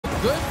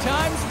Good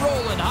times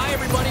rolling. Hi,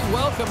 everybody.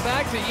 Welcome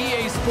back to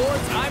EA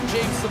Sports. I'm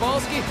James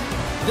Cebulski.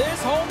 This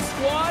home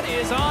squad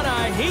is on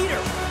a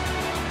heater.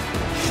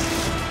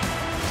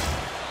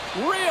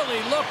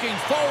 Really looking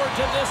forward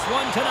to this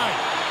one tonight.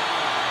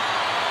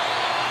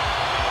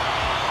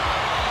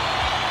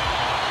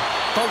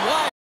 The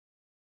Wild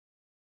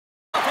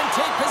can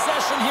take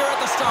possession here at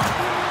the start.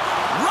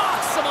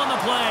 Rocks him on the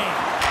play.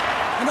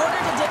 In order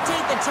to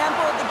dictate the tempo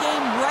of the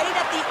game right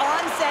at the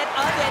onset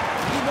of it,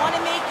 you want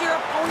to make your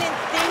opponent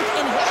think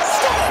in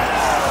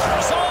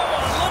scores! So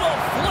a little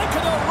flick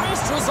of the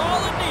wrist was all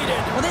it needed.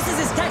 Well, this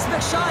is his textbook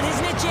shot,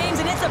 isn't it,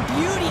 James? And it's a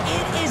beauty.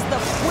 It is the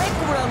quick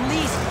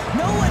release.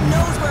 No one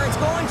knows where it's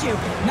going to.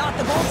 Not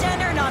the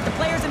goaltender, not the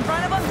players in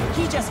front of him.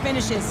 He just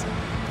finishes.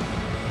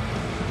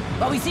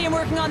 But we see him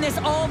working on this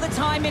all the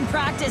time in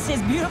practice.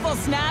 His beautiful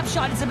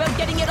snapshot, it's about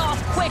getting it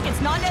off quick. It's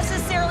not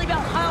necessarily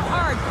about how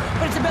hard,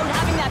 but it's about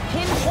having that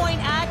pinpoint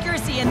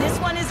accuracy. And this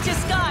one is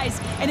disguised,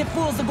 and it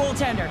fools the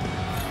goaltender.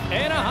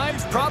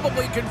 Anaheim's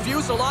probably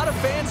confused a lot of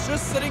fans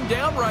just sitting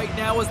down right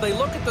now as they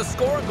look at the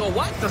score and go,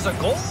 what? There's a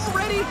goal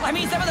already? I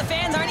mean, some of the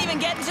fans aren't even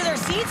getting to their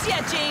seats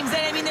yet, James.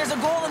 And I mean, there's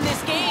a goal in this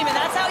game, and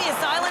that's how you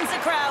silence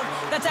the crowd.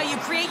 That's how you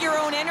create your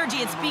own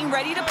energy. It's being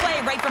ready to play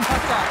right from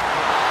puck drop.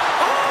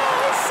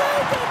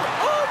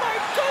 Oh my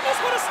goodness,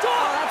 what a stop!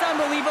 Oh, that's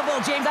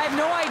unbelievable, James. I have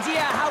no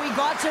idea how he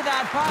got to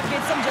that puck.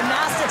 It's some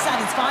gymnastics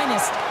at its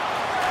finest.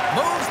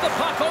 Moves the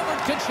puck over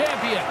to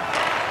Champion.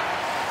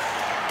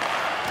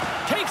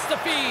 Takes the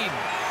feed.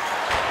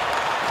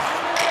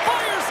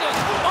 Fires it!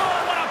 Oh,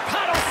 what a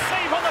paddle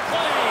save on the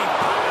play!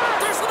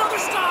 There's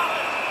another stop!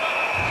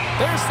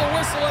 There's the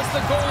whistle as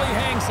the goalie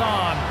hangs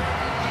on.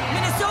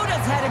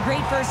 Minnesota's had a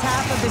great first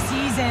half of the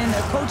season.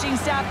 The coaching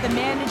staff, the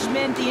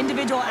management, the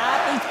individual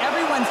athletes,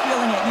 everyone's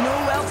feeling it. You know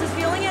who else is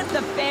feeling it?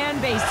 The fan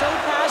base, so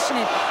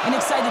passionate and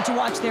excited to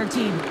watch their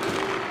team.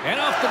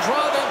 And off the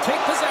draw, they'll take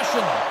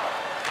possession.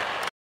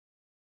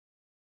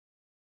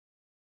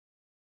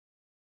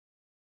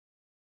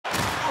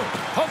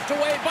 Poked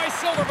away by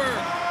Silverberg.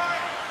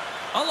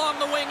 Along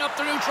the wing up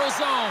the neutral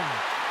zone.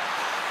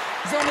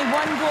 He's only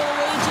one goal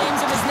away, James,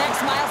 of his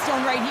next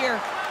milestone right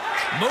here.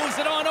 Moves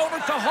it on over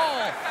to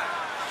Hall.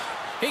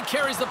 He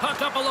carries the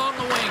puck up along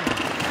the wing.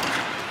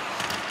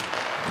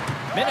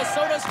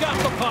 Minnesota's got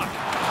the puck.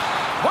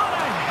 What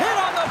a hit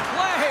on the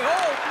play!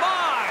 Oh,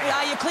 my!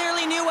 Yeah, you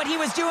clearly knew what he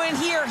was doing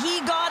here.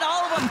 He got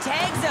all of them,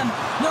 tags them,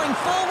 knowing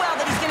full well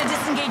that he's going to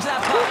disengage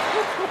that puck.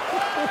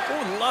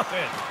 Love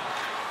it.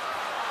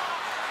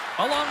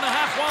 Along the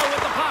half wall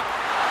with the puck.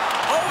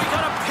 Oh, he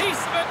got a piece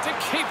of it to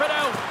keep it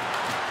out.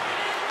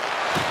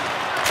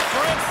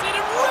 Rips it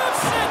and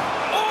rips it!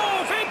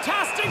 Oh,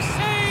 fantastic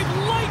save!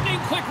 Lightning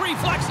quick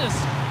reflexes.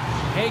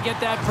 Hey, get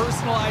that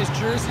personalized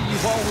jersey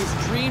you've always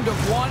dreamed of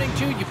wanting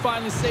to. You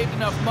finally saved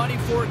enough money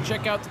for it.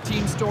 Check out the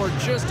team store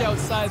just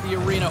outside the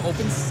arena.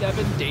 Open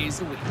 7 days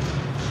a week.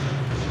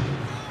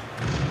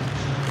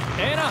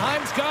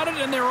 Anaheim's got it,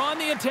 and they're on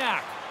the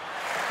attack.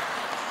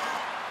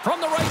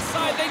 From the right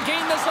side, they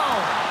gain the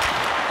zone.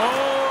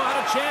 Oh, had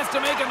a chance to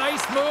make a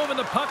nice move, and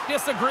the puck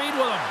disagreed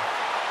with him.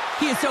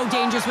 He is so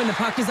dangerous when the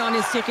puck is on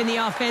his stick in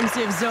the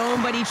offensive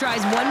zone, but he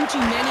tries one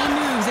too many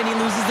moves, and he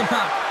loses the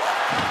puck.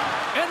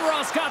 And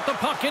Ross got the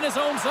puck in his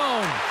own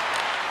zone.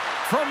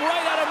 From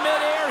right out of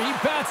midair, he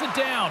bats it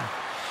down.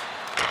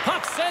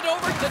 Puck sent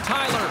over to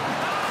Tyler.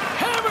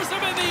 Hammers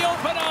him in the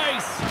open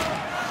ice.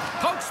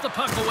 Pokes the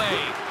puck away.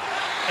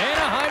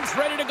 Anaheim's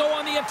ready to go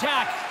on the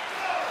attack.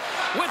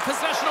 With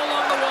possession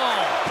along the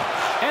wall.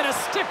 And a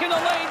stick in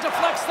the lane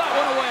deflects that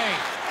one away.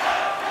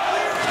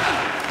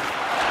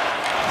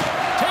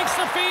 Takes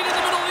the feed in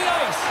the middle of the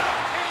ice.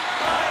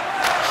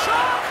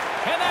 Shot!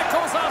 And that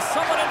goes off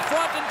someone in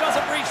front and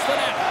doesn't reach the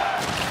net.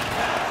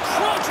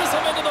 Crunches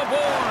him into the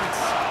boards.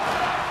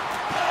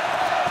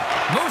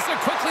 Moves it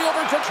quickly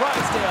over to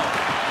Drysdale.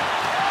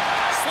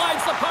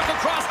 Slides the puck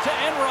across to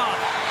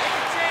Enroth.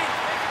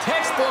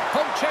 Textbook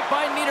poke check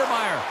by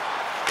Niedermeyer.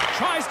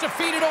 Tries to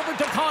feed it over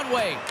to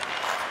Conway.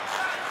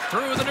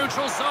 Through the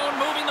neutral zone,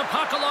 moving the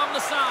puck along the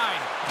side.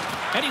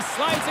 And he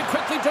slides it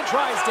quickly to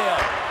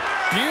Drysdale.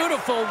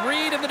 Beautiful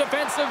read in the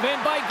defensive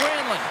end by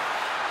Granlund.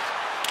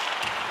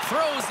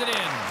 Throws it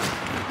in.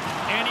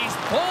 And he's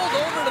pulled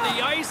over to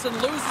the ice and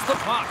loses the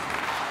puck.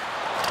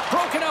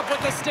 Broken up with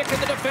the stick in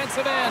the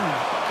defensive end.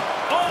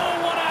 Oh,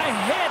 what a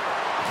hit!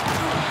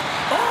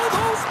 Oh,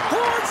 those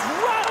boards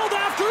rattled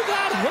after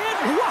that hit!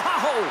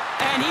 Wow!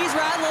 And he's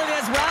rattling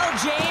as well,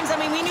 James. I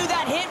mean, we knew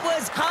that hit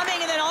was coming,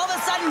 and then all of a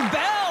sudden,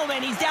 boom!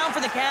 And he's down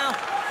for the count.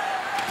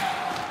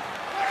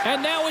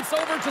 And now it's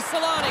over to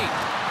Solani.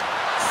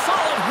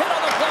 Solid hit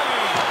on the play.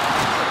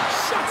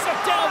 Shuts it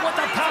down with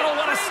the paddle.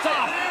 What a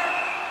stop.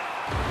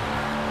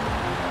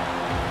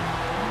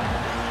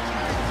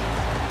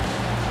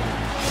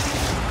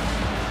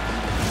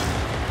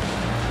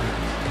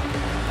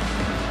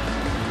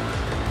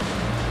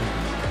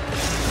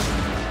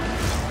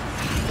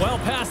 Well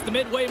past the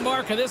midway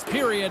mark of this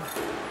period,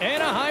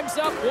 Anaheim's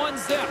up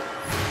 1-0.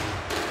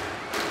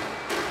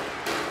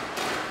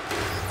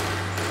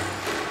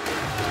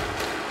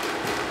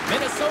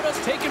 Minnesota's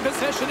taken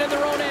possession in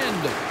their own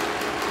end.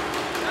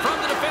 From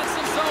the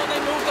defensive zone,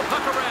 they move the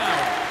puck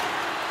around.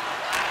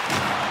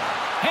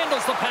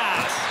 Handles the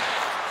pass.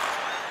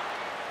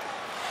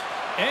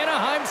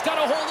 Anaheim's got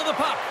a hold of the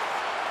puck.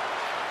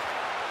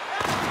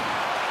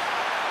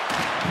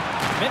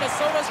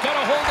 Minnesota's got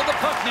a hold of the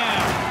puck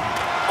now.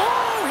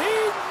 Oh, he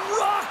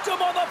rocked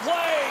him on the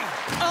play.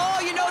 Oh,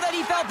 you know that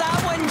he felt that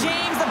one,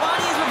 James. The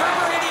body is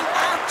reverberating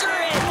after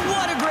it.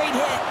 What a great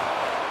hit.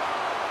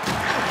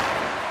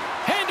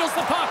 Handles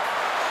the puck.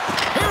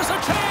 Here's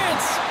a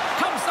chance.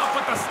 Comes up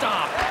with the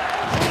stop.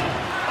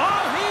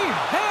 Oh, he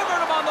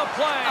hammered him on the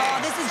play.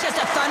 Oh, this is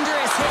just a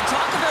thunderous hit.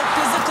 Talk about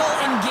physical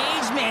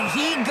engagement.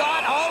 He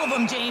got all of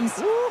them, James.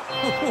 Ooh,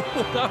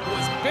 that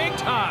was big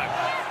time.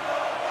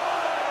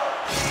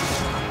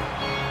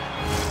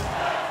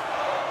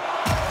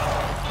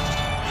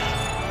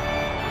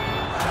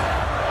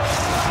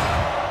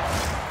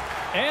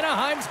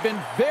 Anaheim's been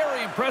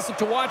very impressive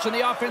to watch in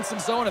the offensive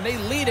zone, and they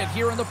lead it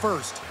here in the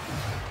first.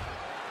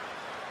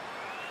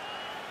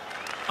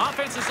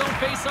 Offensive zone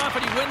face-off,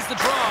 and he wins the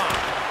draw.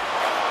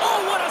 Oh,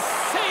 what a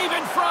save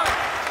in front!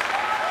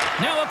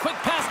 Now a quick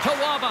pass to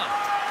Waba.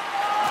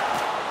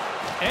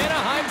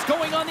 Anaheim's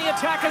going on the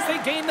attack as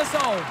they gain the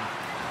zone.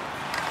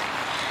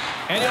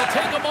 And he'll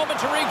take a moment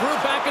to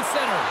regroup back at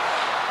center.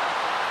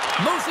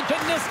 Moves it to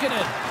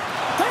Niskanen.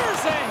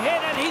 There's a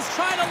hit, and he's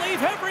trying to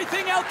leave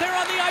everything out there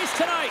on the ice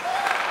tonight.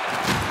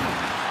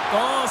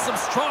 Oh, some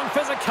strong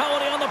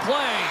physicality on the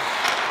play.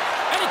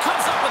 And he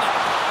comes up with it.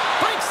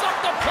 Breaks up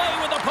the play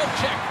with a poke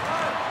check.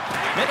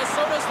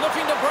 Minnesota's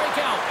looking to break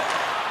out.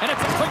 And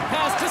it's a quick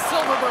pass to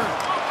Silverberg.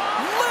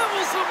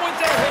 Levels him with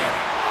the hit.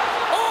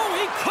 Oh,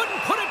 he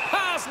couldn't put it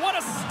past. What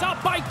a stop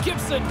by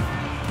Gibson.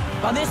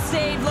 Well, this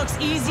save looks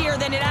easier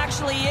than it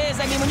actually is.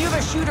 I mean, when you have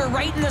a shooter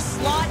right in the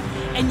slot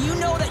and you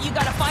know that you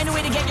got to find a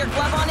way to get your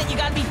glove on it, you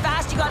got to be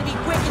fast, you got to be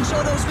quick and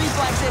show those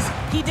reflexes.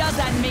 He does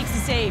that and makes the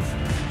save.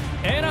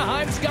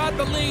 Anaheim's got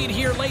the lead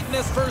here late in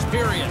this first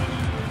period.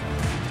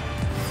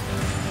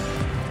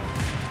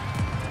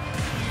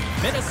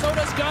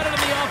 Minnesota's got it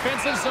in the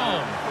offensive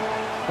zone.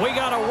 We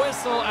got a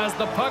whistle as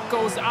the puck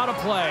goes out of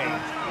play.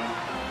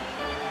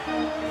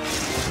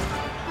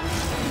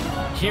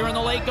 Here in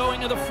the late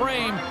going of the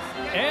frame,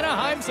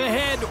 Anaheim's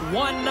ahead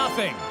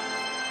 1-0.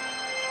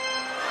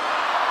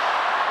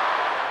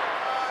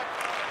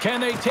 Can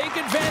they take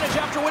advantage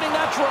after winning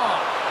that draw?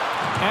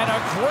 And a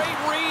great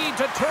read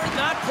to turn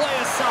that play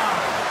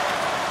aside.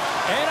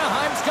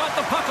 Anaheim's got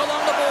the puck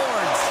along the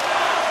boards.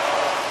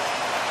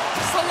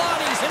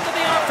 Solani's into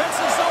the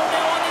offensive zone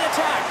now on the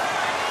attack.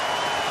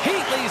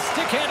 Heatley's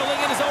stick handling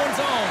in his own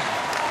zone.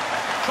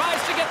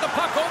 Tries to get the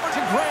puck over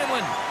to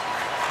Granlund.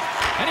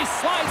 And he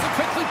slides it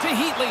quickly to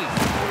Heatley.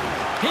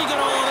 He got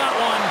all of that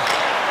one.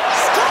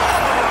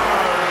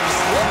 Scores!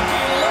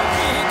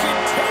 Looky, he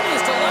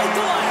continues to light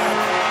the lamp.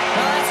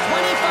 Well, that's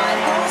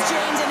 25 goals,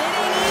 James, and it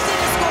ain't easy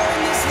to score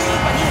in this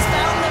league, but he has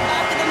found the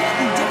back of the net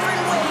in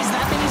different ways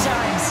that many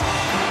times.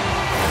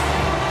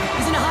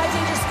 He's in a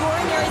high-danger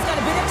scoring area. He's got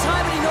a bit of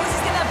time, but he knows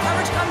he's going to have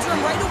coverage come to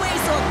him right away,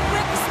 so a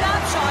quick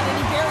snapshot, and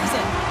he buries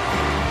it.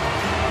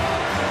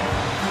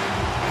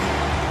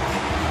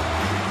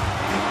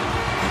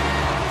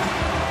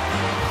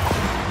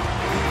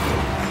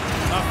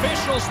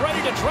 Officials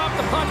ready to drop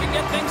the puck and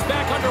get things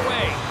back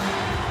underway.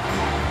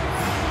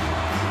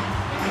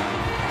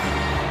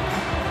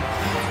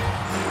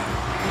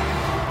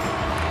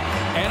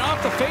 And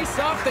off the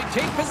face-off, they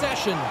take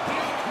possession.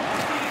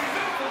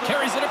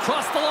 Carries it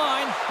across the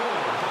line.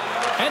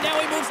 And now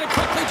he moves it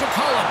quickly to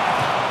Cullen.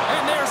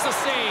 And there's the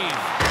save.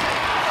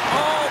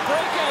 Oh,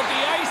 break out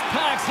the ice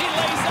packs. He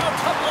lays out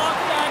to block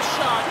that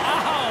shot.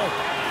 Ow!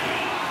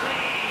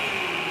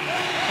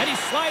 And he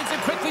slides it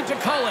quickly to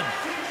Cullen.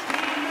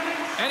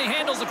 And he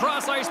handles a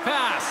cross-ice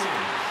pass.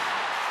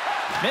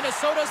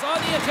 Minnesota's on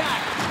the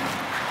attack.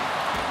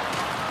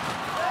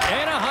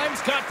 Anaheim's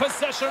got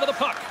possession of the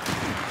puck.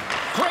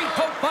 Great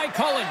poke by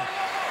Cullen.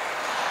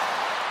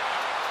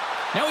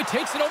 Now he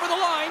takes it over the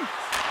line.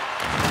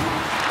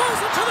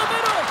 Moves it to the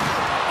middle.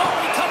 Oh,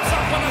 he comes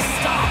up with a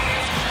stop.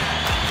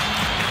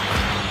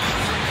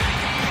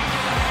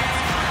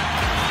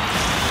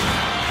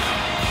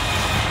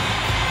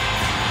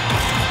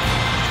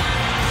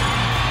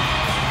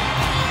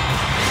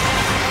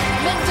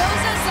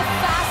 Mendoza's a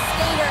fast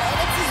skater, and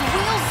it's his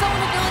wheel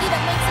zone ability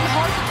that makes him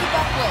hard to keep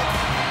up with.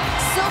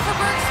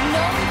 Silverberg's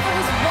known for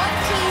his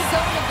one-key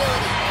zone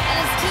ability, and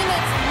his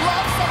teammates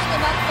love setting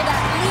him up for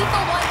that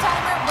lethal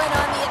one-timer when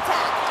on the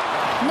attack.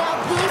 Now,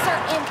 these are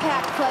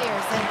impact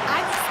players, and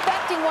I'm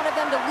expecting one of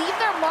them to leave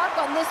their mark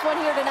on this one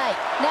here tonight.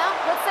 Now,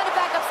 let's send it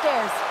back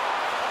upstairs.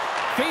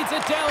 Feeds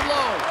it down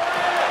low.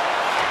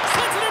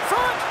 Sends it in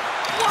front.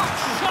 Block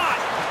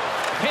shot.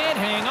 Can't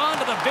hang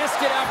on to the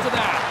biscuit after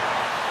that.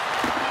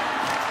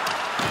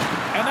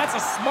 And that's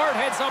a smart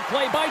heads-up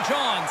play by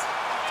Johns.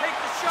 Take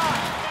the shot.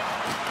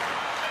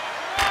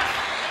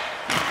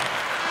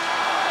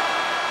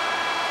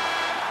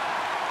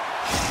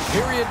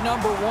 Period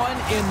number 1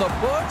 in the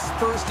books.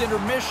 First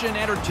intermission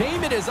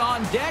entertainment is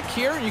on deck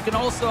here. You can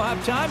also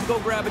have time to go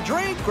grab a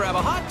drink, grab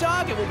a hot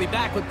dog, and we'll be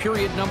back with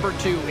period number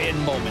 2 in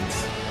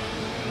moments.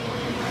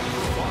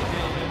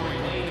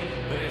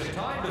 It's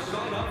time to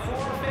sign up for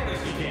our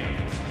fantasy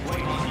camp. Play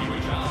hockey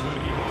with childhood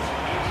heroes.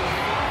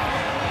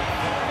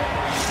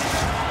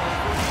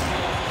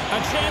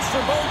 A chance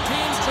for both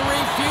teams to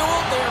refuel.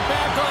 They are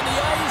back on the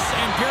ice,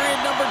 and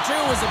period number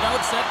 2 is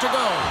about set to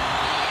go.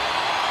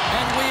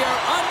 And we are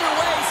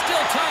underway,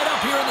 still tied up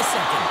here in the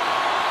second.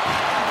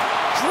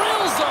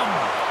 Drills them.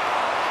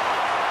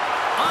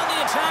 On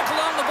the attack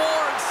along the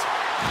boards.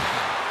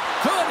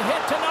 Good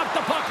hit to knock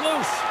the puck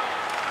loose.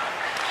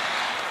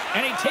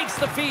 And he takes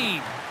the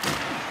feed.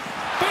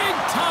 Big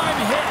time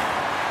hit.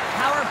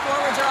 Power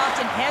forwards are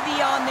often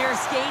heavy on their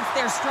skates.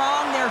 They're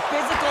strong, they're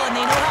physical, and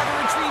they know how to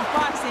retrieve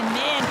pucks. And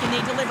man, can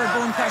they deliver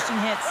bone-crushing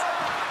hits.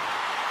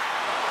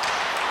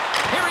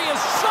 Here he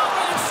is, shot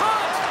right in front.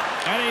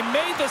 And he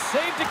made the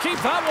save to keep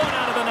that one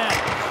out of the net.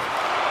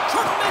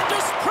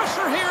 Tremendous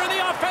pressure here in the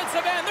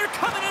offensive end. They're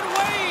coming in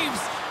waves.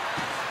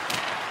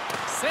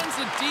 Sends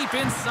it deep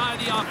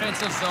inside the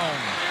offensive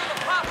zone.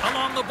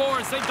 Along the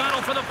boards, they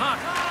battle for the puck.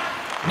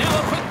 Now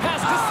a quick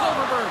pass to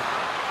Silverberg.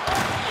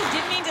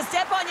 Didn't mean to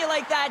step on you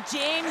like that,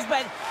 James,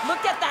 but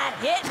looked at that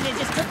hit and it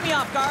just took me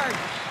off guard.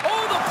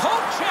 Oh, the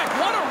poke check.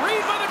 What a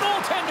read by the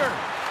goaltender.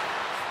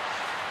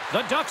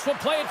 The Ducks will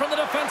play it from the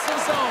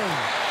defensive zone.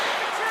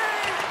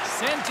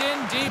 Sent in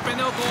deep, and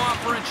they'll go off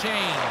for a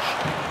change.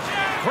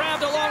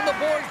 Grabbed along the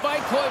boards by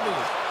Koivu.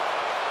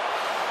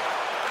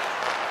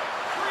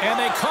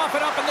 And they cough it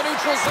up in the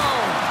neutral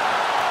zone.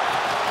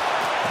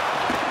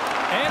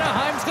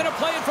 Anaheim's going to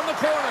play it from the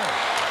corner.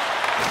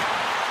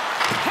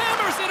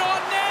 Hammers it on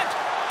net.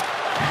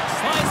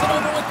 Slides it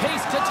over with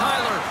pace to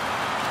Tyler.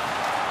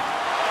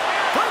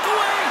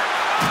 Breakaway.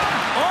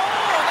 Oh,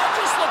 that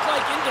just looked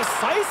like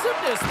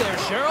indecisiveness there,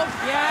 Cheryl.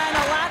 Yeah, and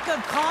a lack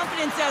of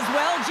confidence as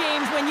well,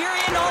 James. When you're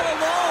in all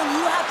alone,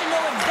 you have to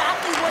know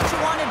exactly what you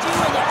want to do,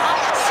 and you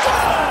have to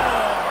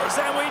Scores!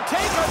 And we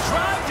take a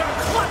drive to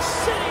Clutch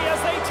City as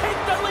they take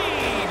the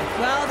lead.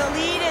 Well, the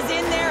lead is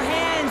in their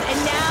hands, and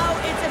now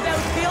it's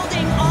about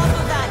building off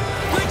of that.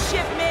 Good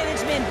shift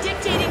management,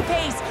 dictating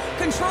pace,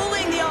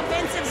 controlling the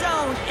offensive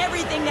zone.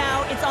 Everything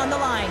now, it's on the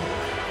line.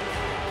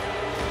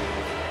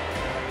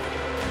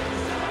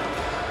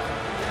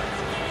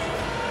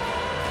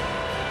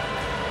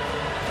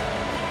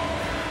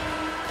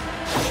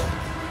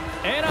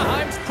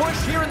 Anaheim's push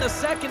here in the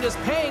second is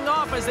paying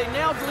off as they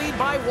now lead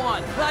by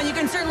 1. Well, you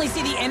can certainly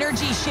see the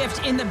energy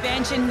shift in the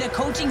bench and the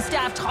coaching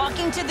staff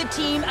talking to the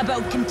team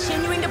about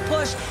continuing to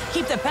push,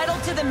 keep the pedal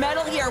to the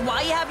metal here.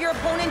 While you have your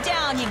opponent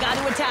down, you got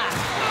to attack.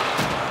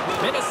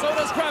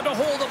 Minnesota's grabbed a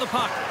hold of the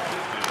puck.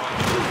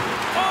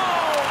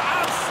 Oh,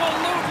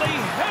 absolutely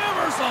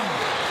hammers them.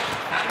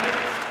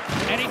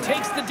 And he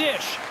takes the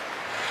dish.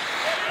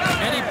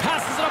 And he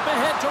passes it up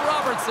ahead to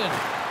Robertson.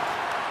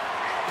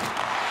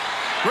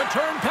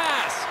 Return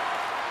pass.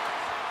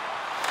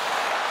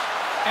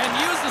 And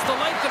uses the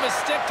length of his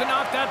stick to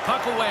knock that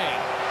puck away.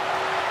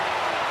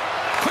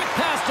 Quick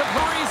pass to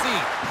Parisi.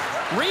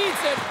 Reads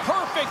it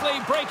perfectly,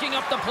 breaking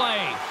up the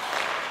play.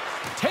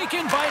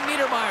 Taken by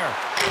Niedermeyer.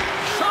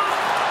 Shot.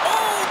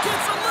 Oh,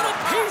 gets a little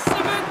piece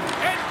of it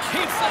and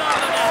keeps it out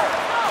of the net.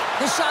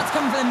 The shots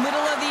come from the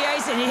middle of the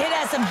ice, and the hit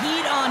has some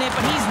heat on it,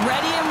 but he's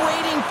ready and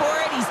waiting for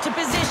it. He's to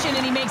position,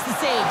 and he makes the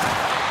save.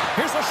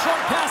 Here's a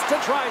short pass to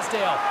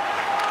Drysdale.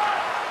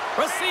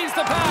 Receives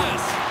the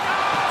pass.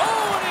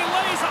 Oh, and he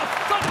lays a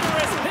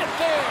thunderous hit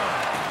there.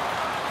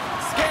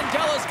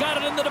 Scandella's got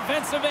it in the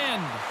defensive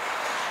end.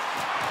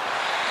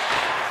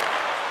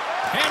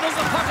 Handles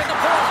the puck at the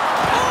point.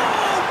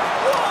 Oh,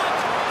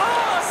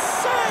 what a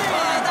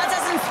save! That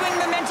doesn't swing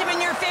momentum in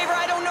your favor.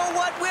 I don't know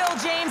what will,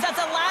 James. That's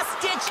a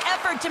last-ditch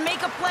effort to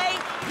make a play.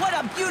 What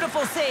a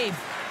beautiful save.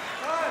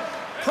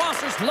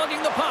 Prosser's lugging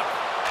the puck.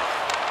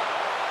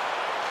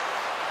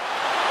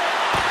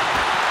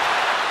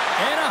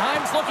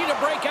 Anaheim's looking to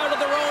break out of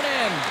their own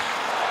end.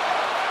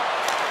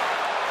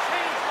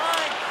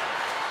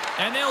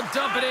 And they'll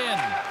dump it in.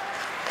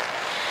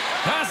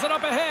 Pass it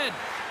up ahead.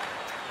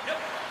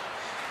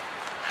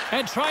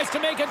 And tries to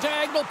make a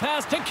diagonal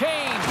pass to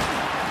Kane.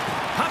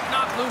 Puck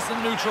knocked loose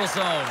in the neutral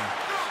zone.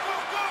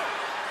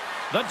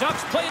 The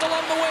Ducks played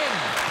along the wing.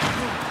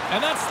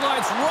 And that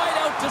slides right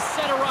out to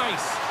center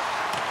ice.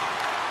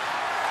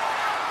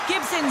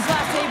 Gibson's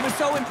last save was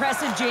so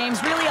impressive, James.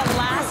 Really a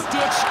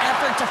last-ditch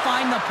effort to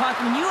find the puck.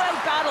 When you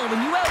out-battle,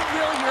 when you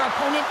out-will your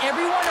opponent,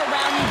 everyone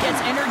around you gets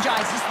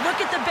energized. Just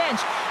look at the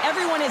bench.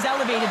 Everyone is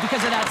elevated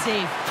because of that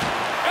save.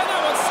 And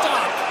that one's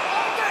stopped.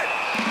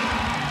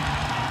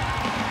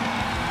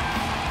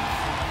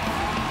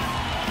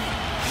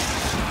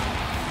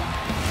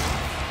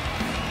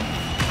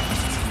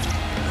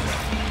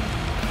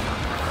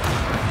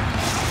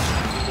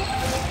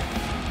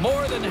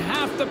 More than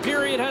half the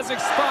period has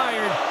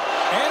expired.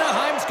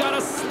 Anaheim's got a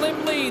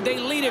slim lead. They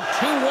lead it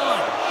 2-1.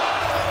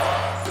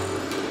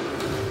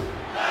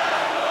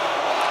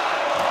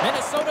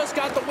 Minnesota's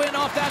got the win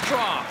off that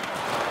draw.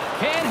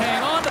 Can't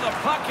hang on to the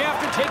puck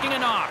after taking a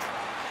knock.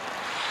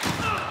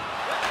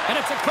 And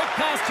it's a quick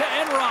pass to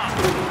Enroth.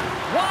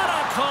 What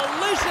a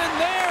collision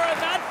there, and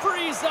that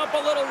frees up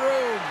a little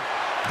room.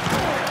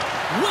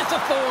 With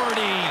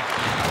authority.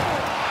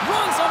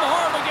 Runs him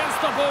hard against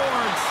the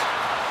boards.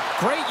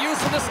 Great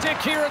use of the stick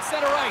here at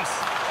center ice.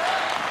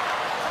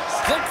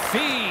 Slip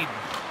feed.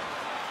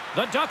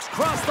 The Ducks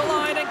cross the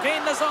line and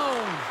gain the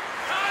zone.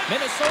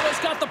 Minnesota's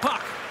got the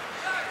puck.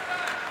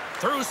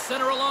 Through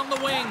center along the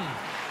wing.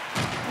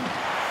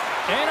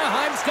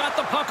 Anaheim's got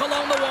the puck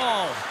along the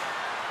wall.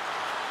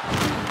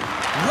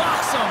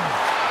 Locks him.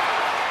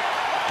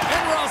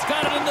 Enroth's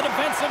got it in the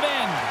defensive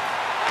end.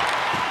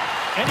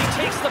 And he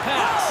takes the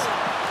pass.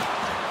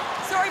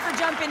 Sorry for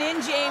jumping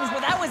in, James, but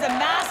that was a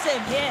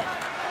massive hit.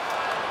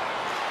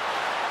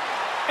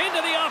 Into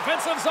the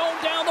offensive zone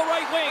down the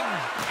right wing.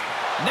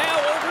 Now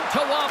over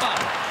to Waba.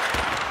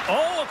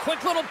 Oh, a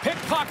quick little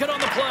pickpocket on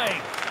the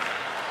play.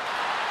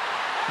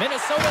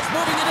 Minnesota's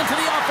moving it into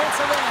the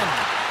offensive end.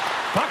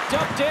 Puck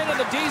dumped in, and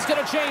the D's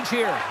going to change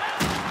here.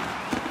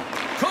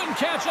 Couldn't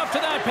catch up to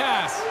that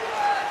pass.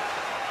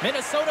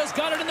 Minnesota's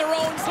got it in their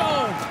own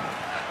zone.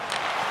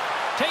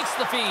 Takes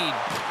the feed.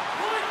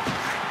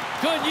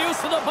 Good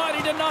use of the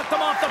body to knock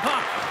them off the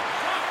puck.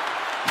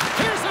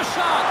 Here's a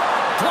shot.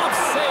 Glove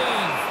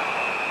save.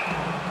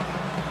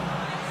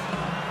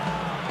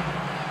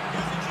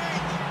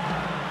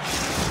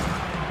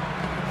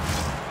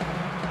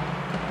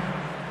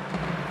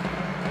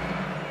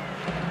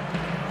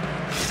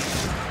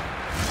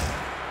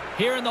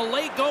 Here in the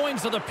late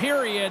goings of the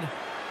period,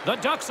 the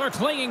Ducks are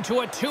clinging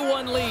to a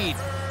 2-1 lead.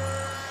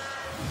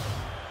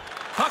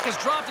 Puck is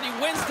dropped and he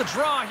wins the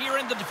draw here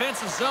in the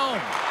defensive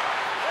zone.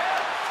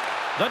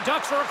 The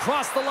Ducks are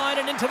across the line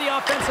and into the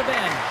offensive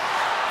end.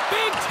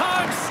 Big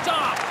time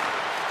stop.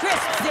 Chris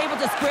is able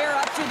to square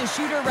up to the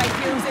shooter right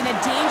here, who's in a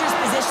dangerous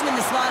position in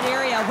the slot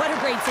area. What a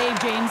great save,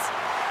 James.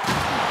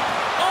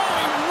 Oh,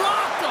 he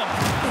rocked him.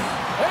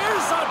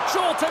 There's a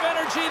jolt of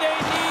energy they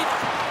need.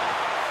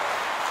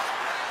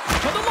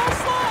 To the low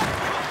slot.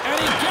 And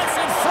he gets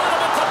in front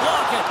of it to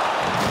block it.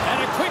 And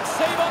a quick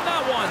save on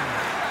that one.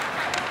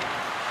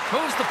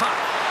 Who's the puck?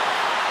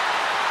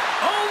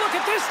 Oh, look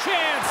at this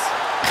chance.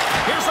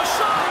 Here's a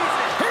shot.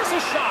 Here's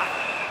a shot.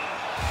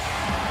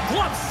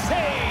 Glove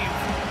save.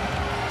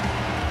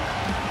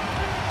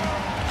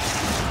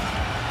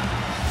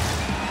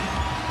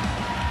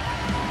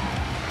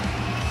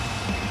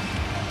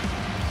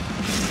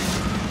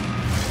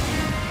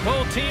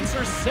 Both teams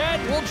are set.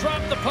 We'll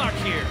drop the puck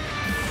here.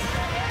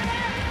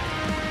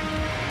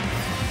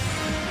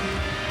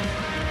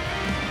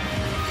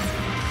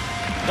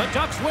 The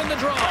Ducks win the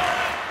draw.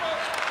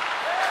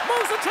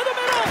 Moves it to the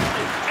middle.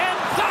 And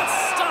that's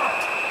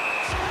stopped.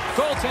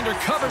 Goaltender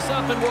covers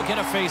up and will get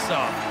a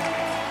face-off.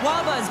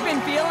 Waba's been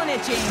feeling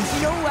it, James.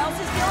 You know who else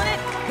is feeling it?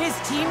 His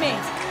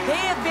teammates. They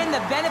have been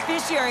the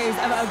beneficiaries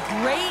of a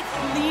great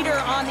leader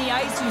on the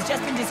ice who's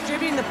just been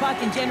distributing the puck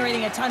and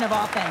generating a ton of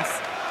offense.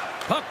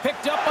 Puck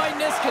picked up by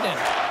Niskanen.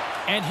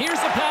 And here's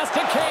the pass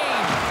to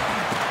Kane.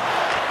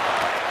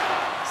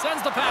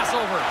 Sends the pass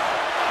over.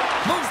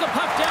 Moves the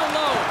puck down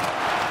low.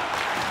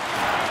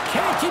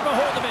 Can't keep a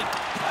hold of it.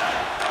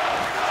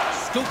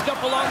 Scooped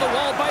up along the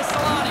wall by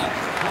Solani.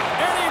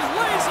 And he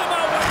lays him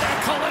out with that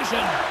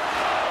collision.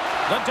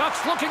 The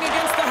Ducks looking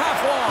against the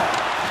half wall.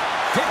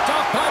 Picked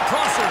off by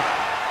Prosser.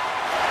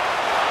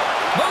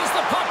 Moves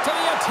the puck to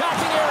the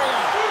attacking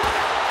area.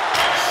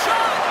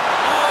 Shot!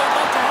 Oh, I'd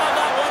like to have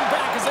that one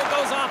back as it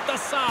goes off the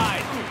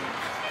side.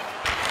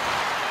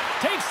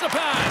 Takes the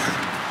pass.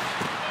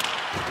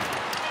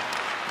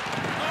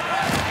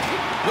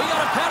 We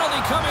got a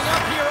penalty coming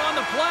up here on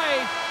the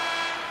play.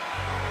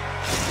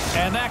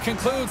 And that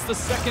concludes the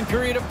second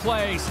period of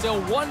play. Still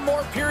one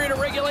more period of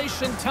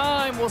regulation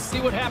time. We'll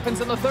see what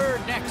happens in the third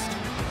next.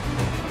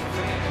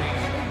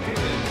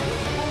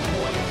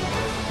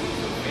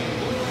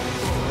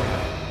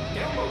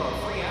 Download our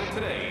free app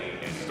today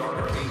and start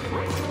earning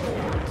great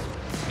rewards.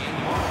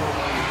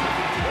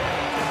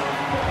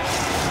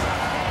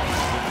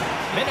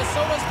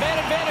 Minnesota's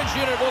man advantage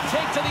unit will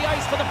take to the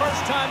ice for the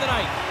first time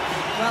tonight.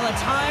 Well, a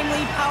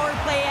timely power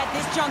play at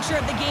this juncture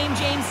of the game,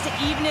 James, to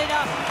even it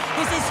up.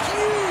 This is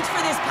huge for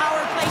this power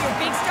play. Your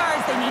big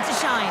stars, they need to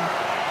shine.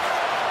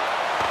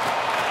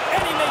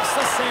 And he makes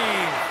the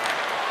save.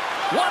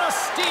 What a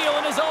steal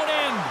in his own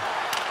end.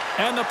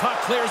 And the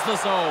puck clears the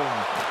zone.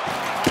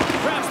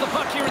 Grabs the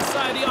puck here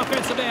inside the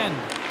offensive end.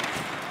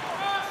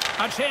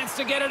 A chance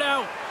to get it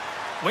out.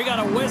 We got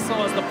a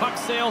whistle as the puck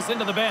sails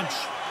into the bench.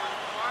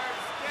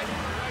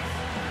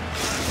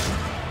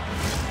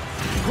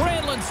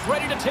 Granlund's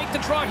ready to take the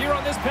draw here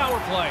on this power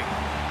play.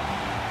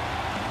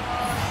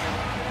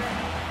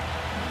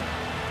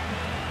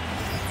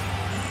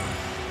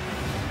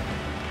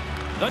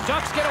 The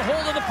Ducks get a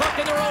hold of the puck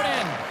in their own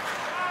end.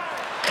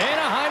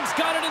 Anaheim's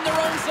got it in their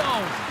own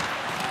zone.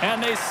 And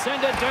they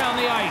send it down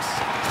the ice.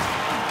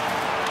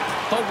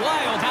 The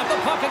Wild have the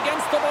puck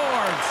against the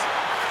boards.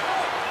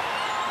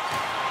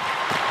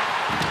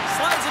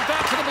 Slides it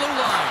back to the blue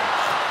line.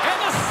 And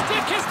the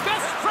stick, his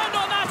best friend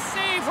on that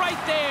save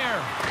right there.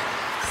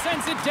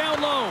 Sends it down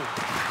low.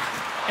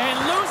 And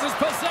loses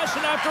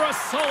possession after a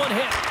solid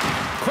hit.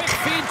 Quick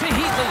feed to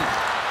Heatley.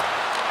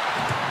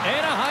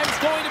 Anaheim's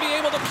going to be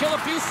able to kill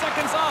a few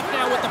seconds off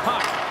now with the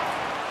puck.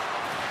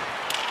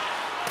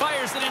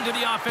 Fires it into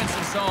the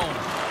offensive zone.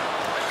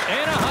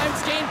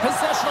 Anaheim's gained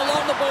possession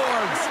along the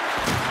boards.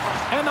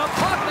 And the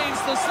puck leaves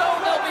the zone.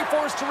 They'll be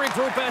forced to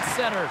regroup at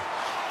center.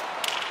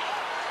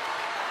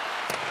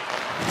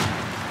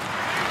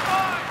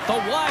 The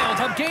Wild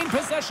have gained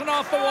possession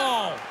off the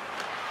wall.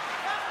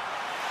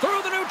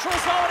 Through the neutral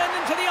zone and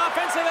into the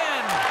offensive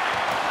end.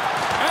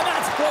 And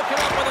that's broken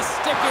up with a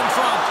stick in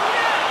front.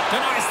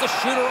 Denies the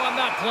shooter on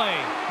that play.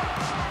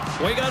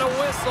 We got a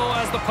whistle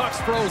as the puck's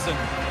frozen.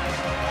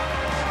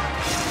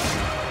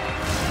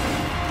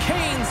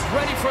 Kane's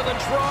ready for the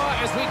draw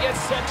as we get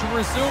set to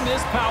resume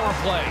this power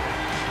play.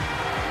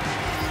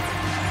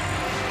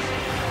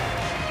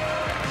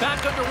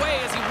 Back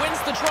underway as he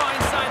wins the draw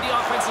inside the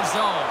offensive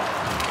zone.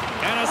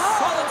 And a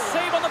solid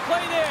save on the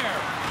play there.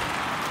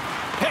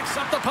 Picks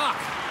up the puck.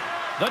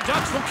 The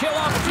Ducks will kill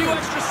off a few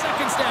extra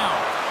seconds now.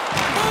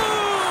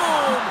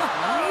 Boom!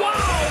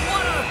 Wow,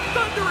 what a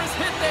thunderous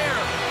hit there.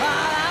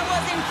 That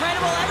was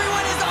incredible.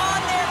 Everyone is on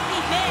their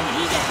feet. Man,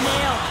 he got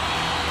nailed.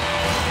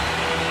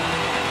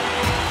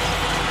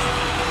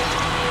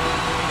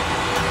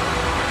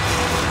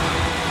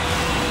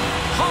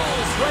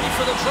 Hall's ready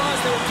for the draws.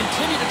 They will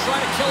continue to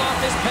try to kill off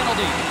this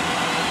penalty.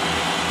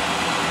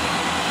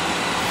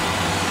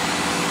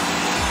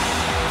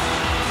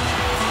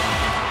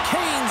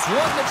 Kane's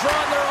won the draw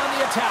and they're on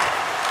the attack.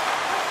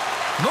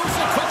 Moves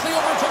it quickly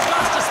over to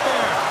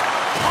Gostisbehere.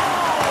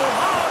 Oh,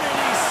 how did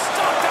he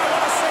stop that?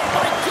 What a save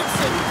by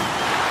Gibson.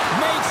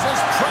 Makes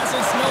his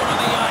presence known on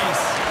the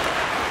ice.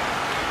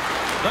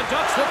 The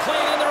Ducks will play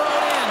it in their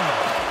own end.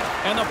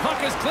 And the puck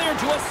is cleared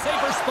to a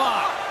safer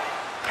spot.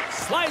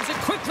 Slides it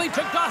quickly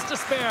to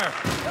Gostisbehere.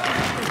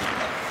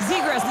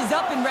 Zegras is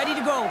up and ready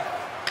to go.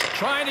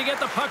 Trying to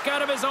get the puck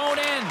out of his own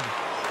end.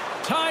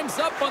 Time's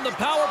up on the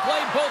power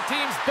play. Both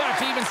teams back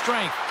to even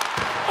strength.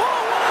 Oh,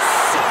 what a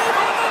save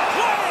on the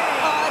play!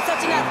 Oh, it's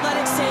such an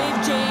athletic save,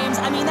 James.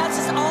 I mean, that's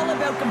just all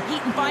about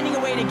competing, finding a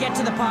way to get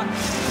to the puck.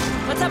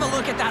 Let's have a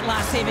look at that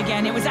last save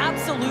again. It was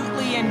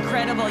absolutely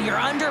incredible. You're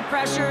under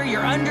pressure,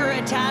 you're under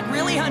attack,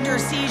 really under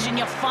siege, and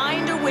you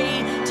find a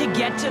way to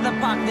get to the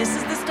puck. This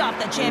is the stuff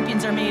that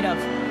champions are made of.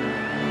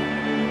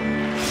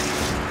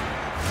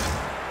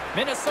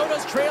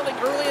 Minnesota's trailing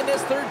early in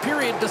this third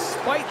period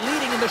despite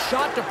leading in the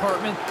shot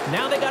department.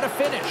 Now they got to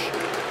finish.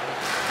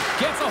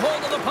 Gets a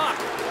hold of the puck.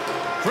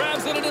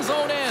 Grabs it in his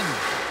own end.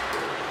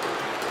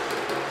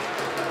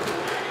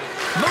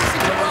 Moves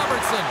it to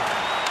Robertson.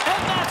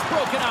 And that's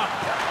broken up.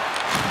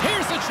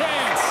 Here's the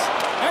chance.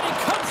 And he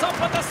comes up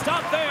with the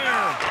stop there.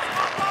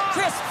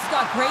 Crisp's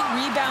got great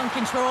rebound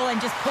control and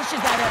just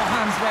pushes that out of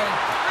harm's way.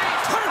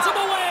 Turns him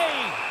away.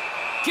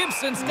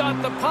 Gibson's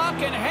got the puck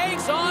and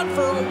hangs on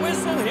for a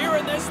whistle here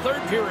in this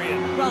third period.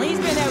 Well,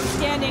 he's been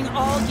outstanding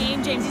all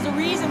game, James. He's a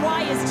reason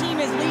why his team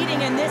is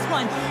leading in this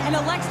one and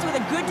elects with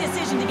a good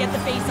decision to get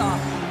the face-off.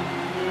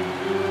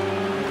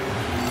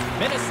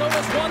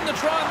 Minnesota's won the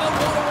draw and they'll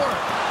go to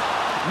work.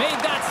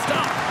 Made that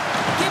stop.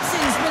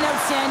 Gibson's been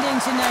outstanding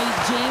tonight,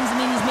 James. I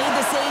mean, he's made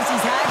the saves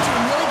he's had to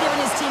and really given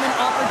his team an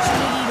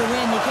opportunity to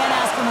win. You can't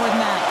ask for more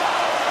than that.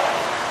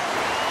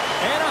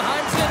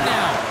 Anaheim's in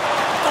now.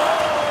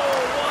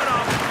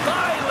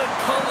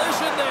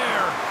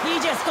 He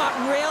just got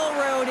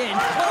railroaded.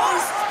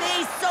 Close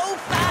space so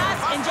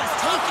fast and just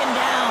taken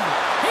down.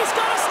 He's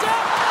got a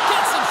step.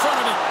 Gets in front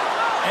of it.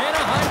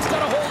 Anaheim's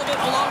got a hold of it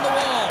along the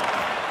wall.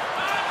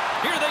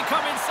 Here they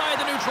come inside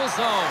the neutral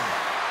zone.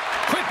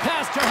 Quick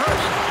pass to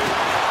Herman.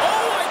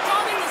 Oh, I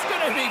thought he was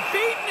going to be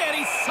beaten, and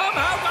he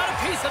somehow got a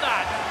piece of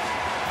that.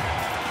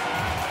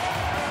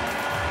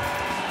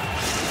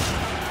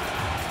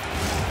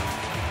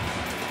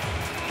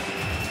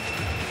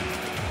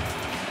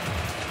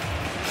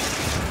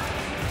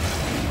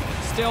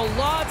 Still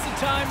lots of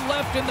time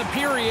left in the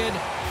period.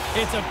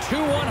 It's a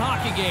 2-1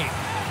 hockey game.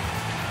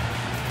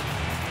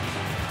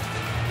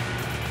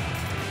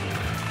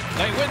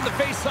 They win the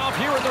face-off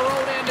here in their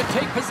own end to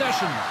take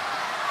possession.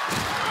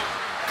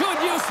 Good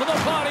use of the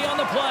body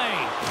on the play.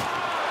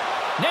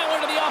 Now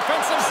into the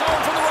offensive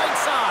zone from the right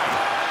side.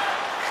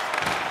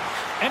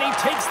 And he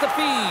takes the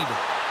feed.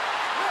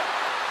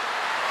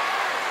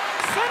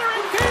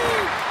 Centering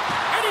feed!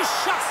 And he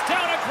shuts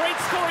down a great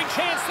scoring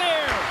chance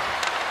there.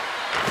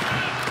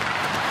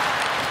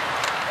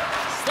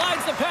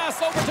 Slides the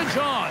pass over to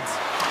Johns.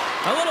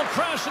 A little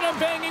crashing and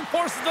banging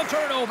forces the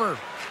turnover.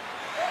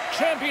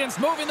 Champions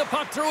moving the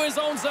puck through his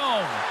own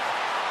zone.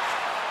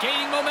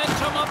 Gaining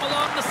momentum up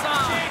along the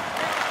side.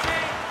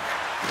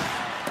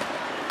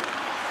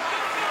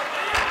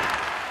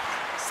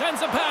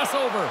 Sends a pass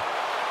over.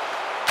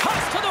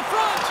 Cuts to the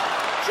front.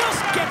 Just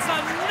gets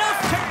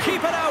enough to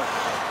keep it out.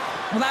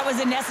 Well, that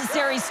was a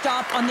necessary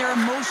stop on their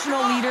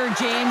emotional leader,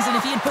 James. And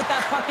if he had put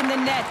that puck in the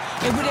net,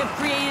 it would have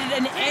created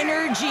an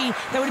energy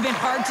that would have been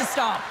hard to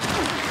stop.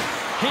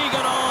 He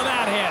got all of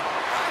that hit.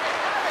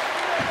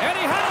 And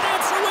he had an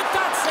answer with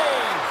that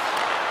save.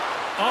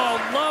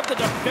 Oh, love the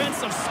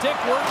defensive stick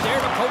work there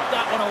to poke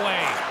that one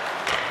away.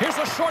 Here's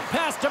a short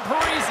pass to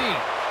Parisi.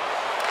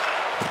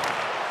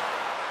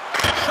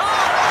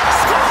 Shot!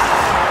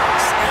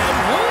 Scores! And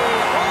we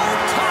are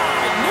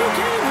tied. New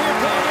game here,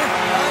 Brandon.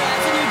 Oh, yeah,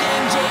 it's a new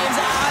game, James.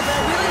 But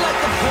I really like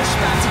the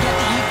pushback to get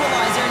the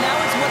equalizer. Now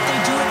it's what they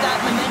do with that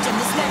momentum.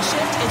 This next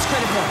shift, it's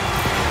critical.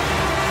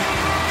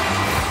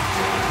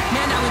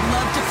 Man, I would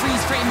love to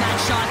freeze frame that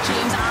shot,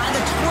 James.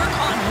 The torque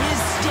on his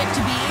stick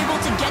to be able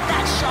to get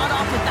that shot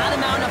off with that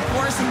amount of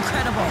force,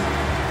 incredible.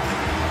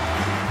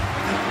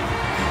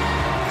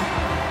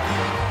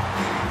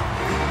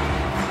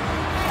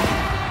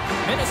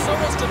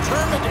 Minnesota's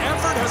determined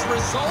effort has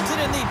resulted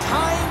in the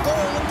tying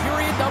goal in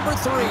period number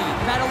 3.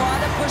 They've had a lot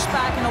of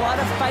pushback and a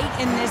lot of fight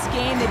in this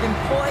game. They've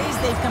been poised,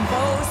 they've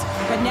composed,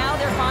 but now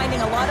they're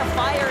finding a lot of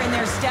fire in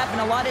their step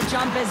and a lot of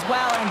jump as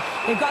well. And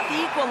they've got the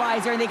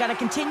equalizer, and they've got to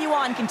continue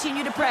on,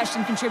 continue to press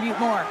and contribute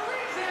more.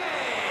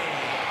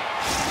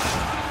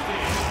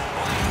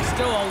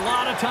 Still a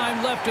lot of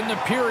time left in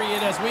the period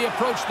as we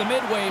approach the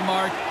midway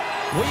mark.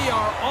 We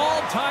are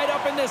all tied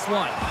up in this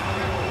one.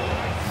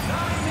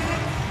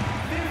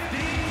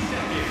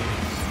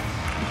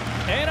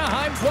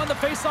 Anaheim's won the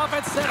faceoff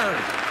at center.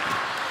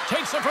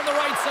 Takes it from the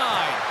right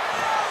side.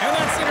 And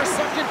that's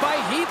intercepted by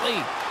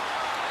Heatley.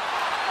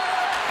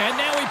 And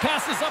now he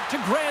passes up to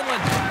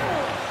Granlund.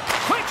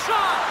 Quick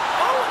shot!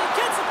 Oh, and he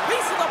gets a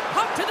piece of the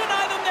puck to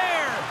deny them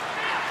there.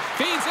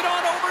 Feeds it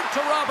on over to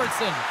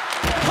Robertson.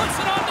 Puts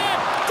it on net.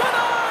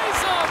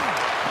 Denies him!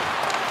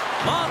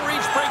 Long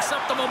reach breaks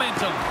up the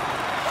momentum.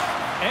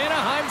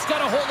 Anaheim's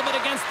got a hold of it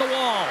against the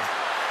wall.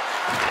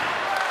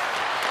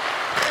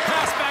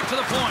 Pass back to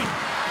the point.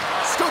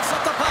 Scoops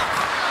up the puck.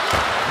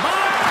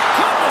 My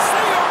goodness,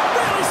 they are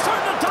really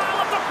starting to dial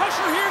up the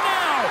pressure here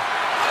now.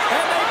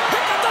 And they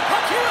pick up the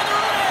puck here in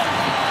their own end.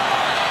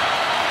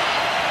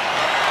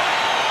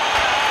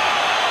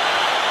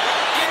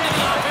 Into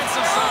the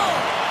offensive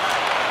zone.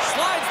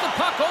 Slides the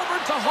puck over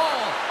to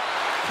Hall.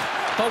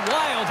 The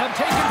Wild have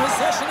taken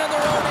possession in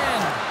their own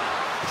end.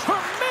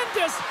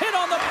 Tremendous hit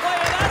on the play,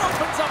 and that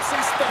opens up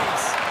some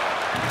space.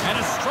 And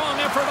a strong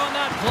effort on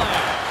that play.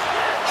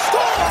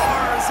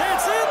 Scores!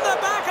 It's in the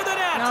back of the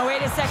net! Now,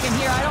 wait a second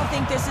here. I don't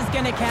think this is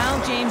going to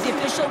count, James. The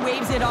official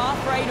waves it off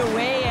right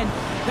away, and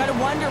got to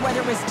wonder whether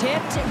it was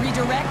tipped,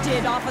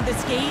 redirected off of the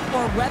skate,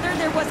 or whether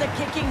there was a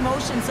kicking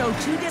motion. So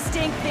two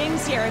distinct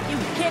things here. If you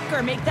kick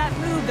or make that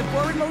move, the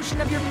forward motion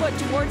of your foot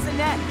towards the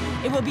net,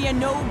 it will be a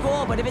no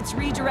goal, but if it's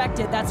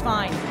redirected, that's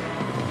fine.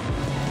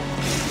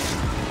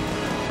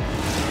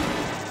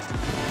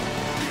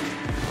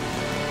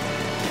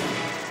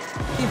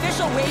 The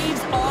official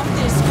waves off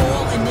this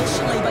goal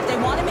initially, but they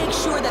want to make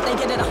sure that they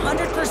get it 100%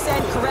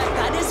 correct.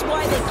 That is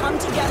why they come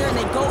together and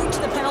they go to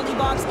the penalty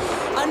box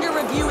under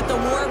review at the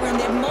war room.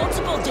 They have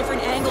multiple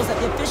different angles that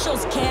the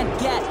officials can't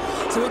get.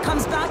 So it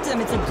comes back to them.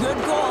 It's a good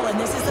goal, and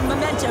this is the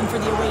momentum for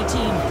the away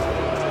team.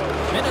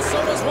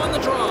 Minnesota's won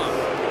the draw.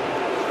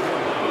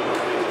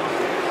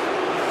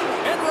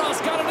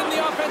 Enross got it in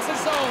the offensive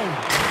zone.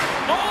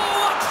 Oh,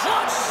 a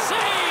clutch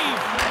save!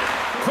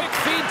 Quick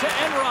feed to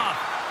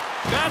Enroth.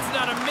 That's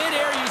not a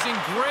mid-air using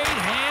great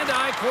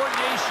hand-eye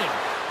coordination.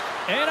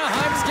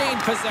 Anaheim's gained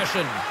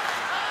possession.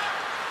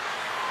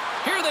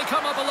 Here they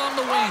come up along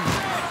the wing.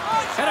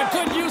 And a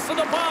good use of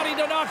the body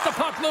to knock the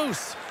puck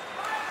loose.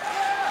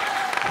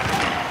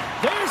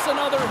 There's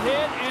another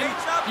hit, and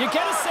you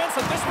get a sense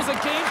that this was a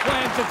game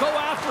plan to go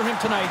after him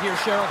tonight here,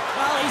 Cheryl.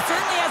 Well, he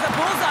certainly has a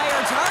bullseye or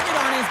a target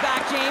on his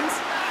back, James.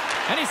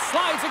 And he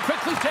slides it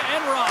quickly to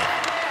Enroth.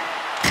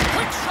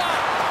 Quick shot.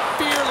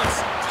 Fearless.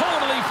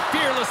 Totally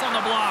fearless on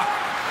the block.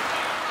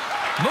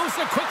 Moves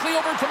it quickly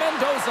over to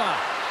Mendoza.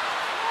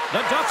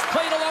 The Ducks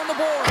played along the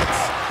boards.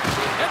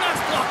 And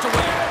that's blocked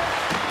away.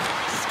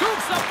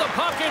 Scoops up the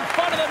puck in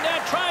front of the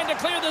net, trying to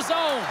clear the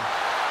zone.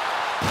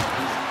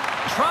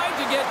 Trying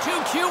to get too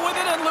cute with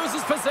it and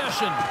loses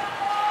possession.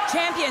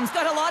 Champion's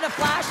got a lot of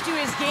flash to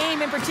his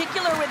game, in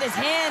particular with his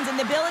hands and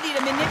the ability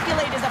to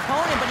manipulate his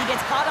opponent, but he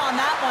gets caught on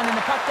that one and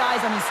the puck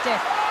dies on his stick.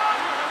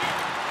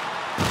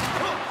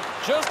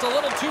 Just a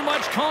little too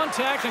much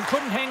contact and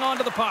couldn't hang on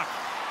to the puck.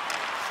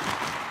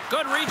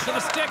 Good reach to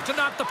the stick to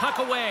knock the puck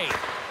away.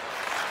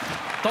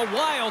 The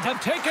Wild have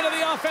taken to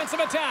the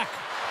offensive attack.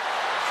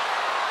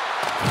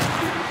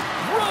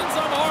 Runs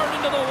them hard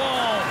into the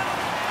wall.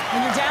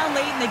 When you're down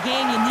late in the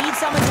game, you need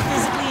someone to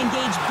physically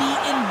engage, be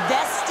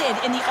invested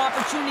in the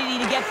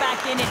opportunity to get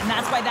back in it, and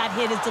that's why that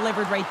hit is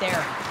delivered right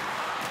there.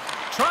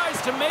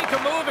 Tries to make a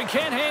move and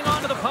can't hang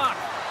on to the puck.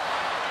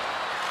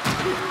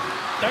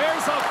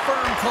 There's a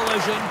firm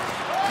collision.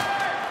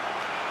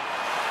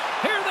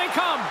 Here they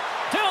come.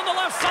 Down the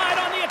left side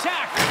on the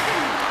attack.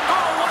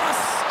 Oh, what a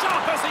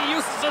stop as he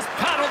uses his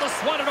paddle to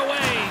swat it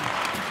away.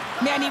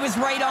 Man, he was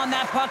right on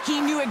that puck.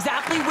 He knew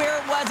exactly where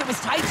it was. It was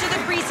tight to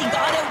the crease. He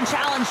got out and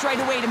challenged right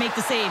away to make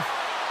the save.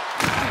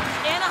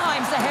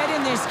 Anaheim's ahead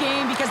in this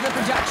game because of the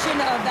production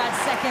of that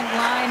second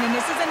line, and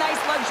this is a nice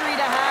luxury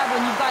to have when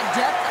you've got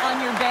depth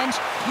on your bench.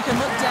 You can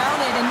look down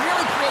it and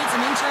really create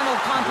some internal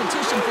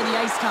competition for the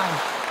ice time.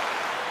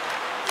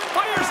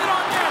 Fires it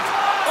on net.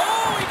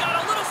 Oh, he got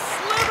a little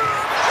sliver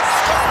of it.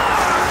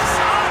 Scores!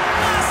 A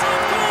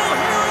massive goal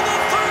here in the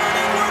third,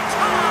 and we're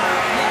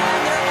tied.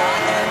 Yeah, they're on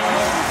their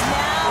toes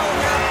now.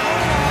 Their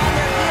opponent are on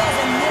their heels,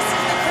 and this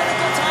is the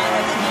critical time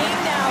of the game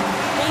now.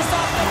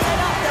 Face-off gets set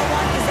up. They'll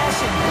want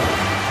possession.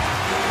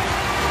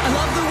 I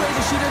love the way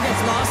the shooter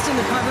gets lost in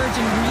the coverage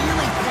and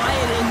really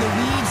quiet in the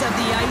weeds of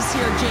the ice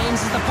here,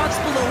 James. As the puck's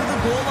below the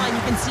goal line,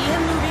 you can see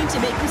him moving to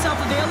make himself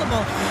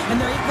available.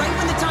 And right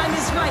when the time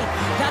is right,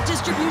 that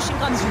distribution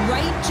comes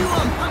right to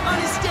him. Puck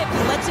on his stick,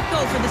 he lets it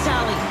go for the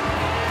tally.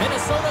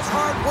 Minnesota's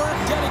hard work,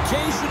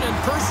 dedication, and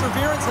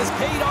perseverance has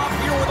paid off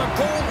here with a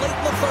goal late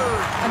in the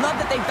third. I love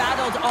that they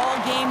battled all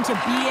game to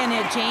be in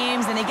it,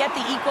 James, and they get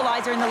the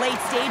equalizer in the late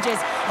stages.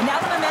 And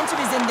now the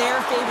momentum is in their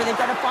favor. They've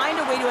got to find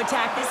a way to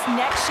attack. This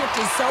next shift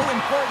is so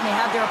important. They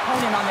have their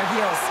opponent on their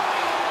heels.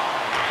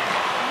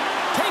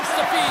 Takes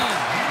the feed.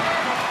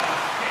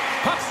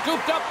 Puck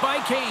scooped up by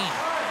Kane.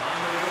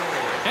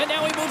 And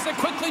now he moves it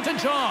quickly to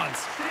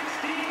Johns.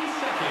 16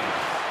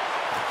 seconds.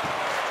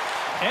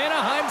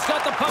 Anaheim's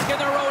got the puck in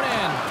their own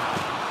end.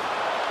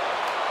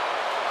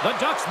 The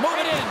Ducks move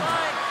it in.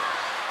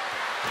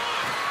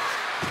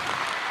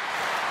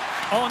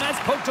 Oh, and that's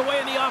poked away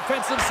in the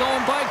offensive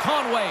zone by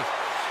Conway.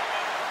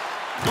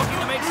 Looking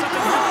to make something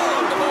happen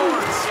along the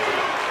boards.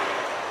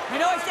 I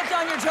know I stepped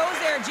on your toes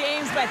there,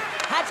 James, but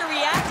had to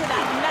react to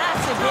that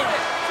massive hit.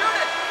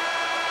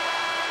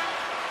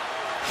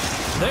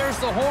 There's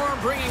the horn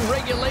bringing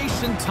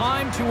regulation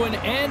time to an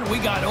end. We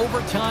got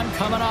overtime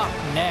coming up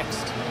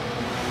next.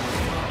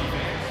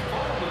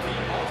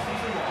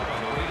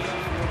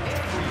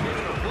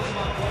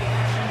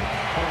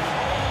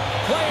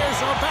 Players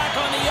are back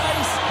on the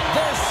ice.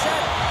 They're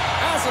set.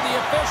 As of the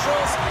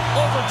officials,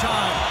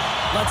 overtime.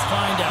 Let's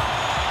find out.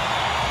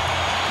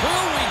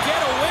 Will we get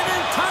a winner?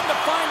 Time to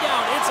find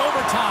out. It's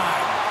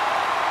overtime.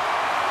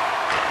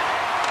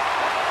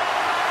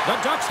 The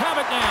Ducks have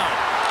it now.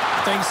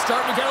 Things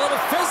starting to get a little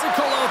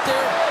physical out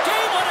there.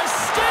 Game on a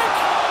stick.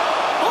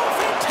 Oh,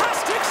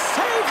 fantastic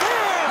save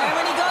there. And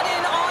when he got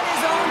in on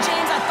his own,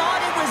 James, I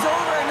thought it was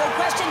over. No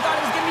question, thought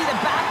it was going to be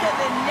the back of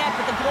the net,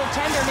 but the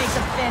goaltender makes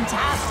a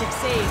fantastic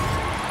save.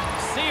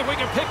 See if we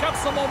can pick up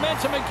some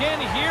momentum again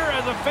here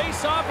as the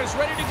face-off is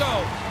ready to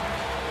go.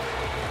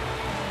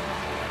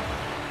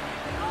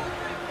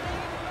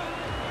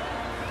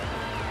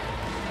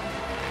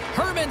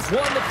 Herman's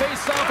won the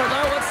face-off, and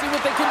now let's see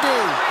what they can do.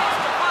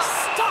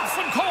 Stops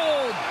him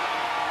cold.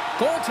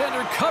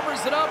 Goaltender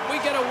covers it up. We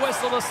get a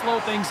whistle to slow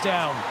things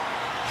down.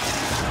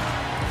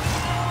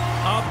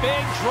 A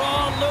big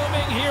draw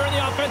looming here in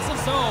the offensive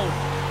zone.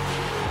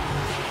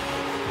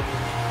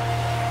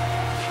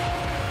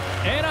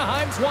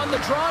 Anaheim's won the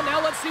draw.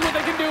 Now let's see what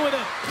they can do with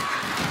it.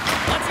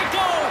 Lets it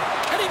go,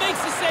 and he makes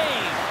the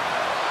save.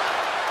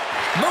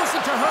 Moves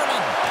it to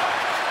Herman.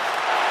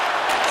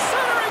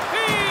 Centering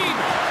feed.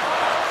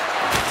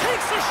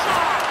 Takes a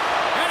shot,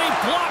 and he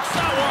blocks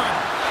that one.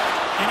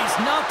 And he's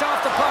knocked off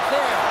the puck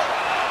there.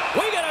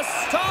 We got a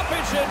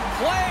stoppage in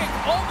play.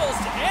 Almost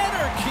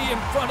anarchy in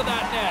front of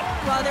that net.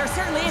 Well, there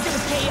certainly is. It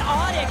was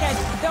chaotic as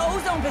the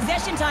ozone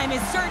possession time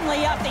is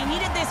certainly up. They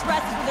needed this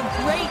rest with a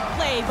great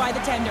play by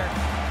the tender.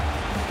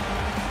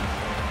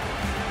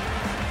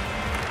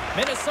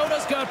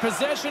 Minnesota's got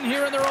possession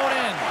here in their own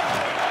end.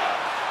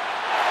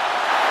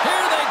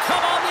 Here they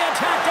come on the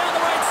attack down the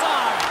right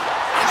side.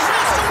 A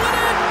chance to win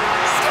it.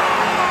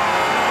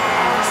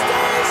 Scores!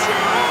 Stays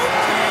your own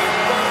team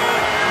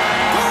winner.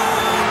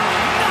 Goal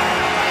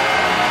night.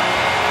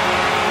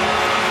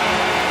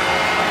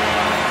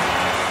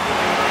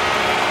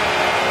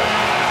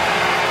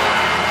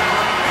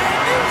 And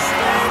these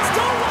fans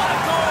don't want to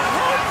go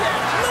home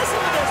yet.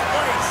 Listen to this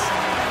place.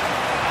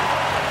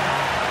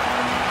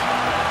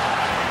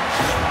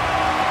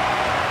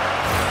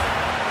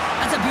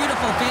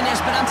 Beautiful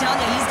finish, but I'm telling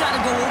you, he's got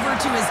to go over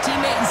to his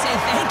teammate and say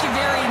thank you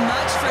very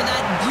much for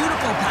that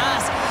beautiful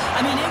pass.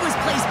 I mean, it was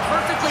placed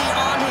perfectly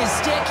on his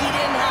stick. He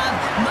didn't have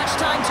much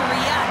time to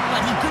react,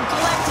 but he could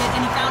collect it,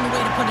 and he found a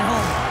way to put it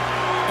home.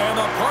 And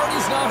the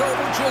party's not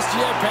over just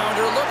yet,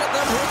 Pounder. Look at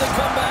them. Here they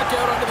come back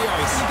out onto the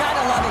ice. You got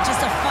to love it.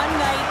 Just a fun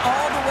night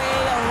all the way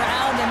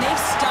around, and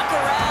they've stuck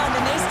around,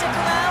 and they stick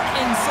around,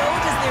 and so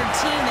does their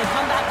team. They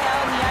come back out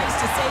on the ice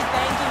to say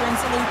thank you and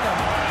salute them.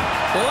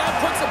 Well, that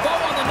puts a bow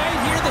on the night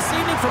here this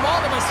evening from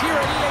all of us here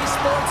at EA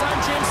Sports. I'm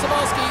James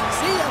Cebulski.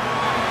 See ya.